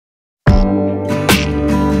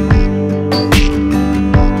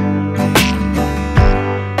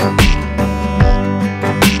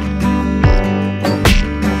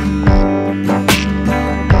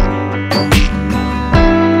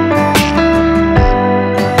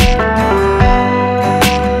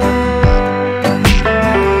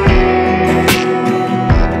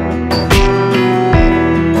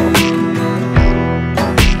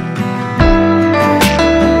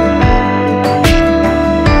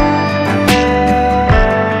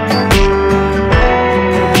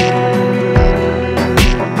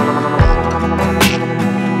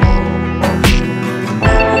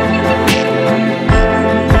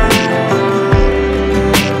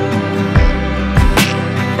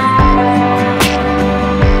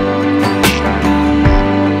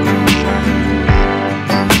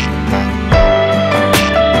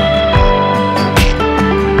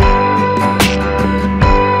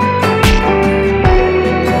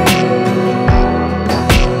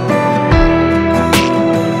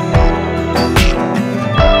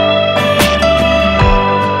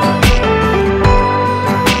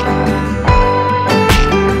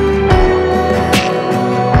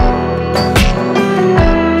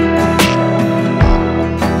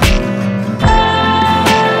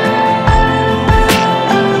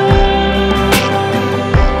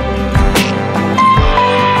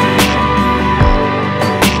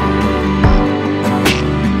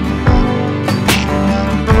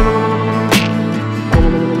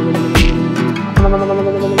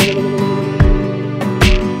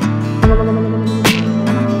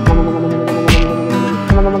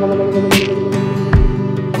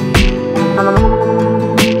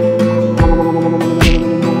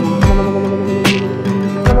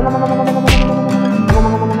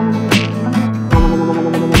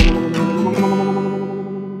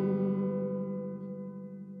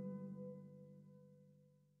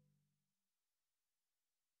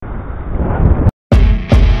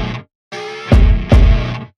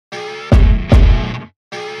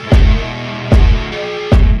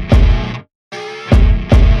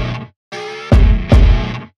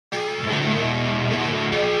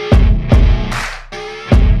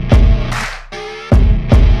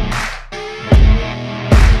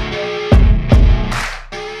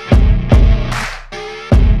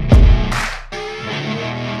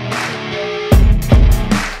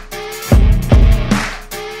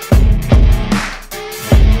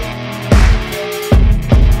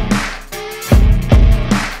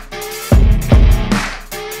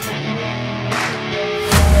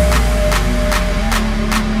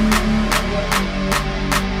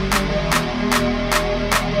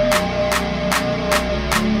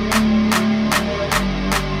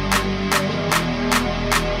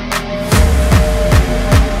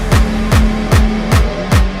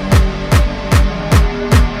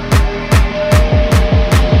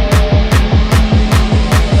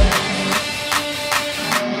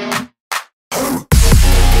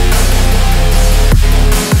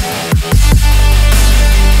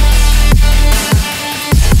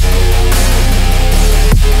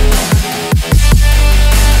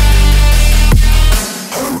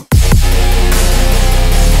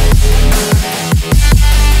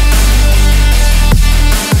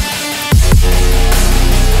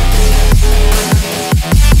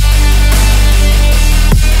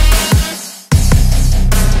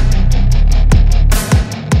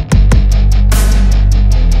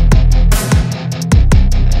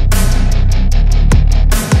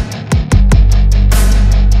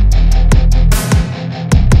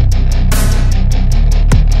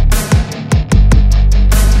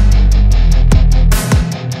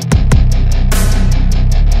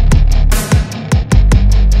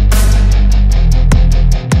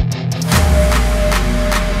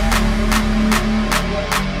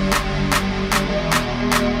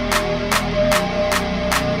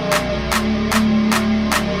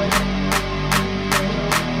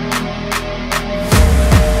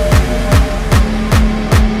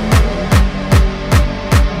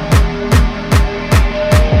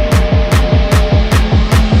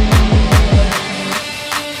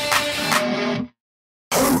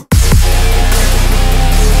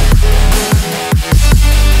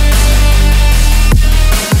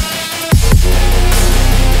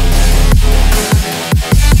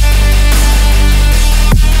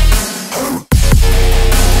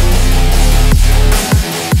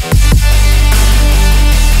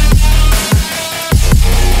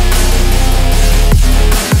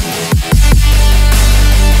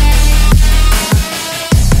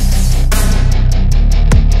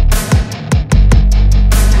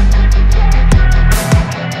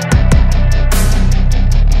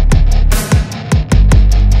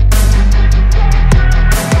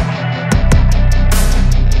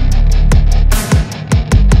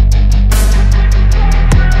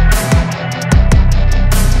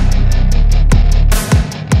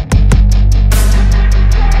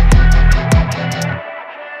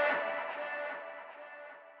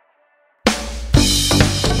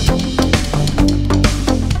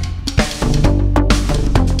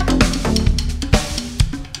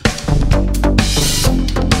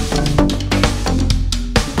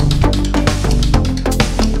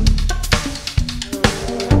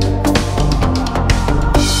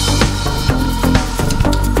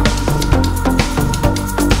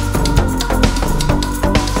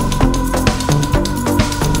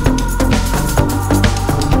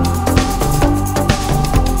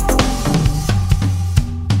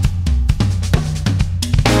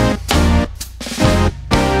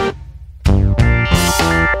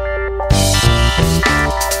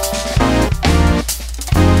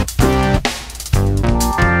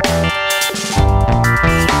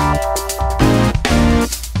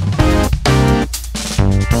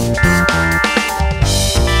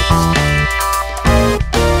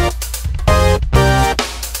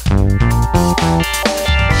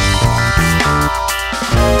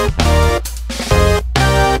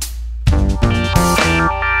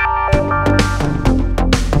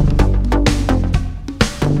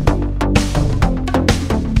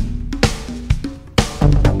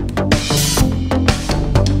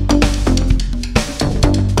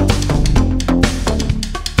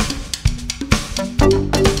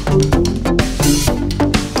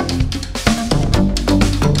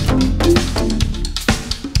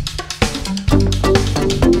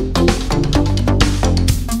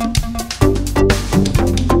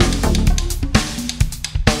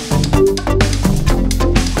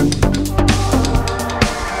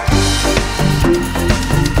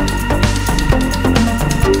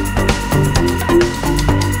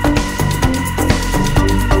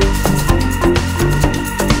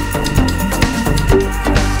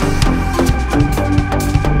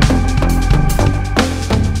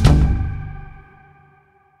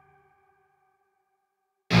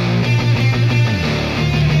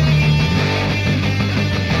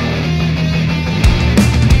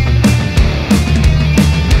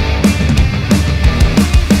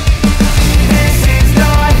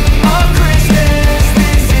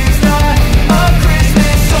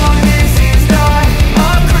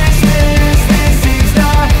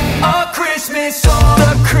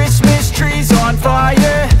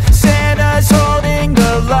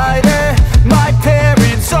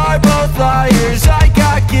desires. I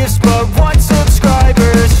got gifts but one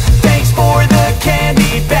subscribers. Thanks for the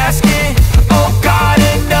candy basket. Oh, got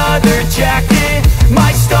another jacket.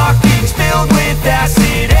 My stocking's filled with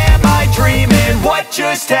acid. Am I dreaming? What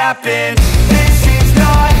just happened? This is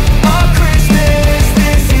not a Christmas.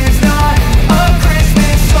 This is not a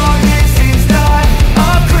Christmas song. This is not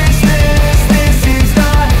a Christmas. This is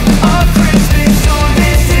not a Christmas song.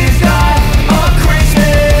 This is not a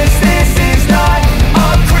Christmas. This is not a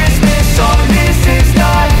Christmas song. This is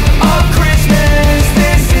not a Christmas.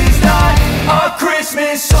 This is not a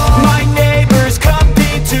Christmas song. My neighbors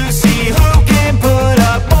compete to see who can put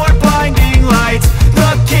up more blinding lights.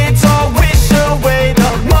 The kids all wish away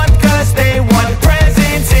the month 'cause they want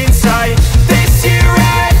presents in sight. This year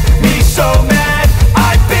had me so mad.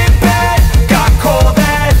 I've been bad, got coal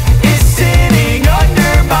that is sitting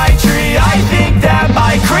under my tree. I think that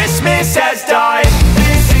my Christmas has died.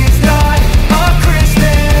 This is not a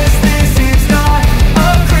Christmas. This is not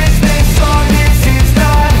a Christmas song. This is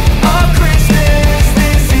not a Christmas.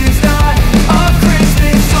 This is not a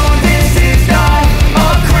Christmas song. This is not a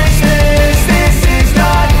Christmas. This is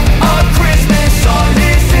not a Christmas song.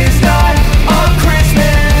 This is not a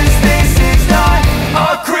Christmas. This is not a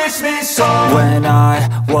Christmas song. When I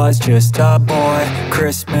was just a boy,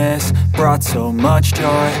 Christmas brought so much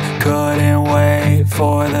joy. Couldn't wait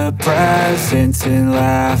for the presents and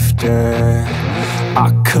laughter. I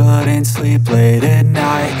couldn't sleep late at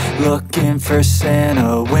night, looking for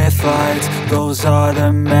Santa with lights. Those are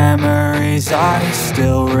the memories I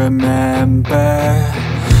still remember.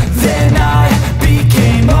 Then I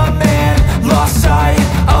became a man, lost sight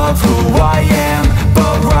of who I am.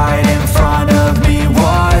 But right in front of me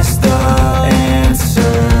was the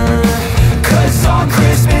answer. 'Cause on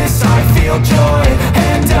Christmas I feel joy,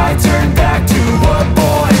 and I turn back to a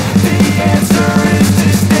boy. The answer is to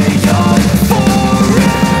stay young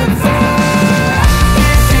forever.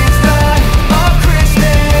 This is not a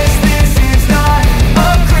Christmas. This is not a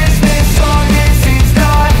Christmas song. This is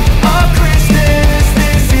not a Christmas.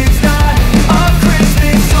 This is not a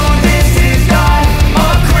Christmas song. This is not a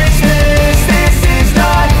Christmas. This is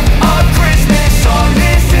not a Christmas song.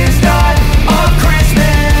 This is not a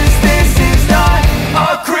Christmas. This is not a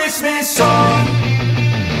Christmas song.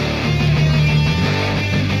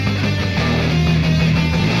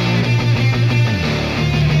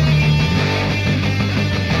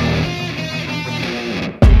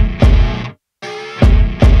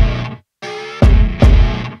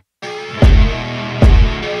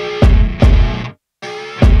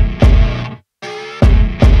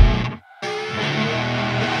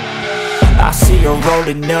 I see her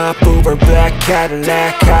rolling up, Uber black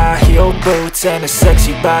Cadillac, high heel boots and a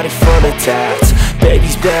sexy body full of tats.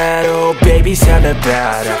 Baby's bad, oh baby's hella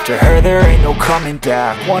bad. After her there ain't no coming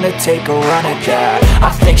back. Wanna take a run at that.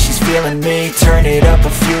 I think she's feeling me, turn it up a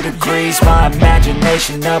few degrees. My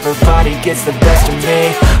imagination of her body gets the best of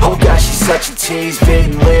me. Oh gosh, she's such a tease,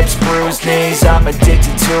 bitten lips, bruised knees. I'm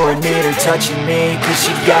addicted to her, need her touching me. 'Cause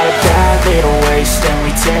she got a bad little waist, and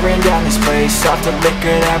we tearing down this place. Off the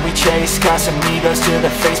liquor that we chase, got some egos to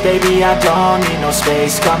the face. Baby, I don't need no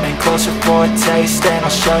space. Coming closer for a taste, and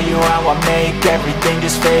I'll show you how I make everything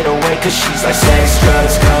just fade away. 'Cause she's like sex,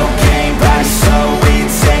 drugs, cocaine, body so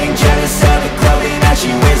insane. Jealous of the clothing that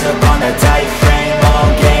she wears up on a tight frame.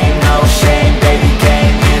 All game, no shame, baby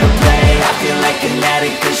came here to play. I feel like an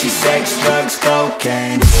addict 'cause she's sex, drugs,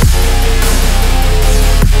 cocaine.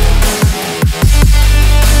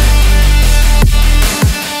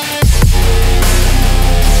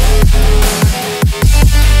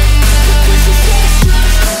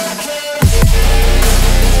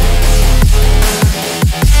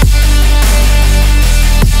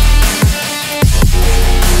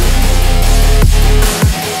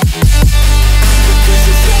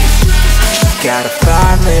 Got a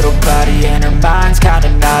fine little body and her mind's kinda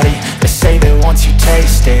naughty. They say that once you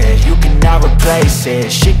taste it, you cannot replace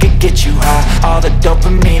it. She could get you high, all the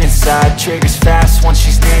dopamine inside triggers fast once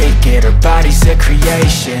she's naked. Her body's a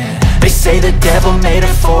creation. They say the devil made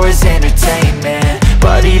her for his entertainment,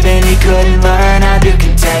 but even he couldn't learn how to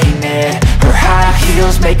contain it. Her high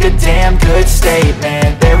heels make a damn good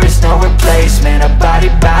statement. There is no replacement, a body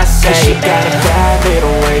by Satan. 'Cause she got a bad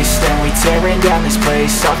little waist, and we tearing down this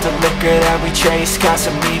place. Off the liquor that we chase, got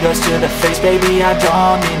some egos to the face. Baby, I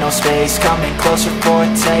don't need no space. Coming closer for a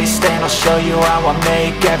taste, and I'll show you how I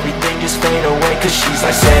make everything just fade away. 'Cause she's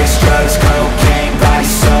like sex, drugs, cocaine, body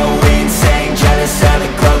so insane. Jealous of the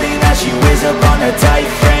clothing that she wears up on a tight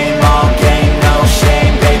frame. All game, no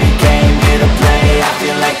shame, baby came here to play. I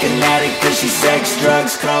feel like an addict 'cause she's sex,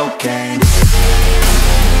 drugs, cocaine.